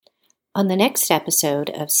on the next episode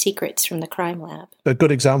of Secrets from the Crime Lab. A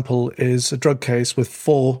good example is a drug case with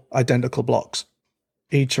 4 identical blocks,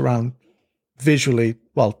 each around visually,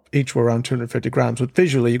 well, each were around 250 grams, but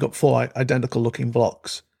visually you got 4 identical looking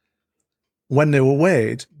blocks. When they were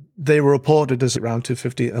weighed, they were reported as around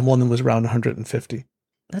 250 and one of them was around 150.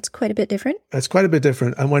 That's quite a bit different. It's quite a bit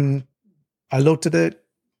different. And when I looked at it,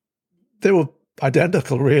 they were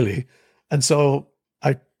identical, really. And so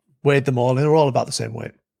I weighed them all and they were all about the same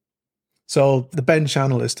weight. So the bench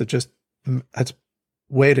analyst had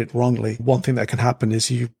weighed it wrongly. One thing that can happen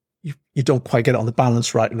is you don't quite get it on the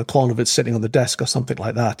balance right, and the corner of it's sitting on the desk or something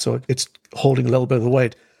like that. So it's holding a little bit of the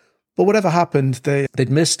weight. But whatever happened, they'd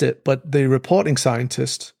missed it. But the reporting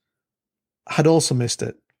scientist had also missed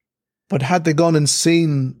it. But had they gone and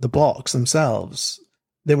seen the blocks themselves,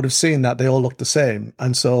 they would have seen that they all looked the same.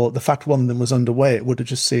 And so the fact one of them was underweight would have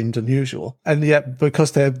just seemed unusual. And yet,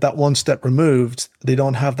 because they're that one step removed, they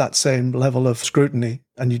don't have that same level of scrutiny,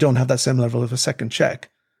 and you don't have that same level of a second check.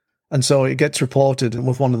 And so it gets reported, and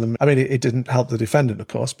with one of them, I mean, it didn't help the defendant, of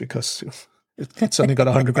course, because it suddenly got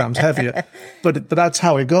 100 grams heavier. But that's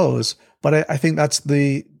how it goes. But I think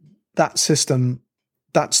that system,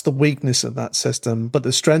 that's the weakness of that system. But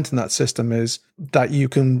the strength in that system is that you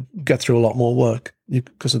can get through a lot more work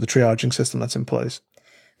because of the triaging system that's in place.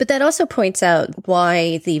 But that also points out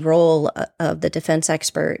why the role of the defense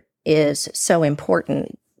expert is so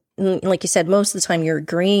important. Like you said, most of the time you're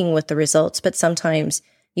agreeing with the results, but sometimes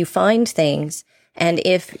you find things. And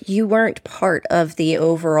if you weren't part of the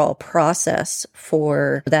overall process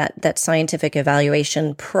for that scientific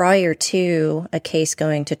evaluation prior to a case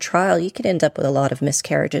going to trial, you could end up with a lot of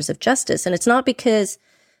miscarriages of justice. And it's not because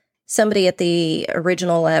somebody at the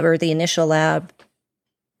original lab or the initial lab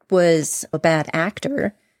was a bad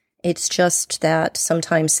actor. It's just that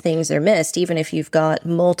sometimes things are missed, even if you've got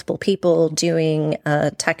multiple people doing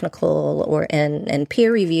technical and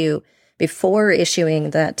peer review. Before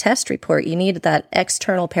issuing that test report, you need that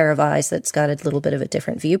external pair of eyes that's got a little bit of a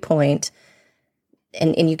different viewpoint.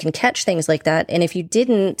 And you can catch things like that. And if you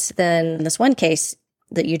didn't, then in this one case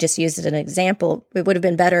that you just used as an example, it would have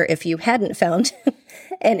been better if you hadn't found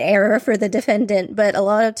an error for the defendant. But a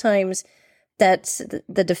lot of times that's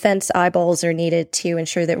the defense eyeballs are needed to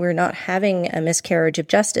ensure that we're not having a miscarriage of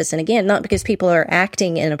justice. And again, not because people are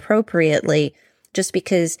acting inappropriately, just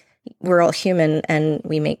because we're all human and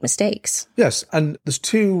we make mistakes. Yes, and there's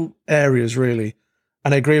 2 areas really,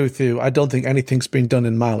 and I agree with you. I don't think anything's been done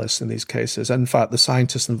in malice in these cases. And in fact, the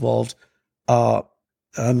scientists involved are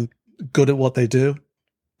good at what they do,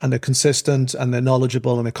 and they're consistent, and they're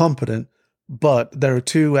knowledgeable, and they're competent. But there are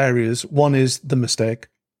 2 areas. One is the mistake.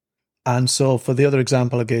 And so for the other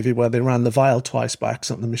example I gave you, where they ran the vial twice by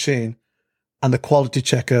accident on the machine, and the quality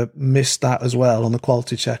checker missed that as well on the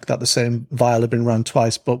quality check, that the same vial had been run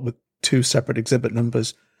twice, but with 2 separate exhibit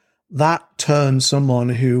numbers. That turned someone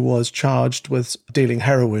who was charged with dealing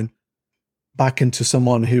heroin back into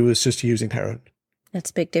someone who was just using heroin.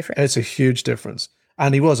 That's a big difference. It's a huge difference.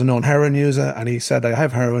 And he was a known heroin user, and he said, I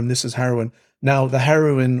have heroin, this is heroin. Now, the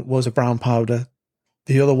heroin was a brown powder.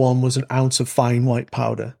 The other one was an ounce of fine white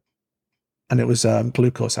powder. And it was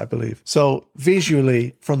glucose, I believe. So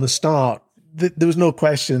visually, from the start, there was no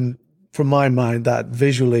question from my mind that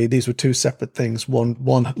visually these were 2 separate things. One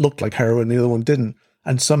looked like heroin, the other one didn't.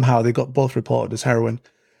 And somehow they got both reported as heroin.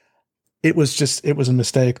 It was a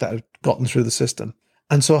mistake that had gotten through the system.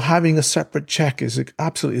 And so having a separate check is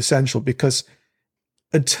absolutely essential, because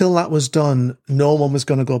until that was done, no one was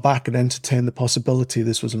going to go back and entertain the possibility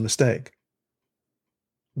this was a mistake,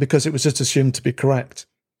 because it was just assumed to be correct.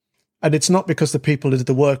 And it's not because the people who did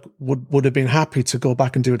the work would have been happy to go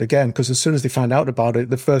back and do it again, because as soon as they found out about it,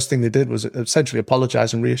 the first thing they did was essentially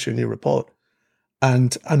apologize and reissue a new report,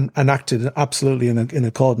 and acted absolutely in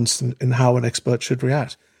accordance in how an expert should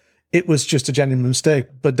react. It was just a genuine mistake,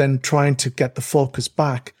 but then trying to get the focus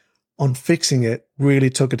back on fixing it really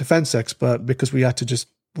took a defense expert, because we had to just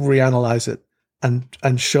reanalyze it and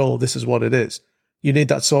show this is what it is. You need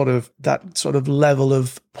that sort of level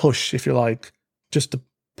of push, if you like, just to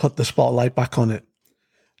put the spotlight back on it.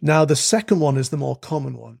 Now, the second one is the more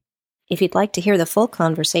common one. If you'd like to hear the full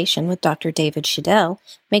conversation with Dr. David Schudel,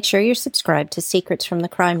 make sure you're subscribed to Secrets from the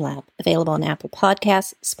Crime Lab, available on Apple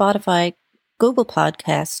Podcasts, Spotify, Google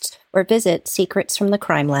Podcasts, or visit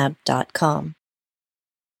secretsfromthecrimelab.com.